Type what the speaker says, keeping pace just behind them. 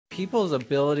people's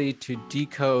ability to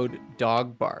decode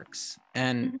dog barks,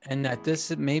 and that this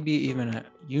may be even a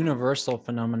universal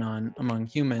phenomenon among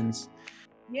humans.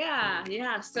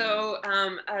 Yeah. So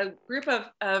a group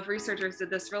of researchers did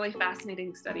this really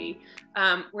fascinating study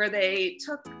where they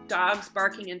took dogs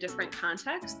barking in different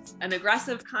contexts: an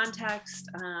aggressive context,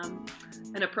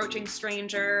 an approaching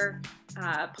stranger,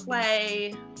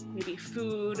 play, maybe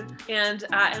food. And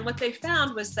what they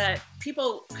found was that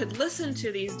people could listen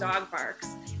to these dog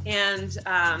barks and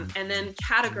then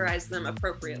categorize them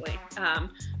appropriately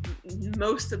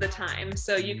most of the time.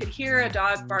 So you could hear a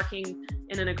dog barking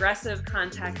in an aggressive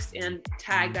context and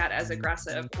tag that as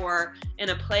aggressive, or in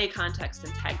a play context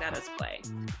and tag that as play.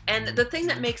 And the thing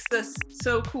that makes this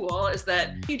so cool is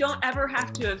that you don't ever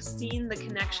have to have seen the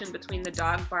connection between the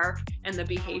dog bark and the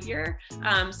behavior.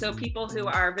 So people who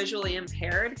are visually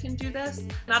impaired can do this.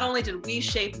 Not only did we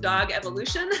shape dog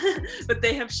evolution, but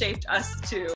they have shaped us too.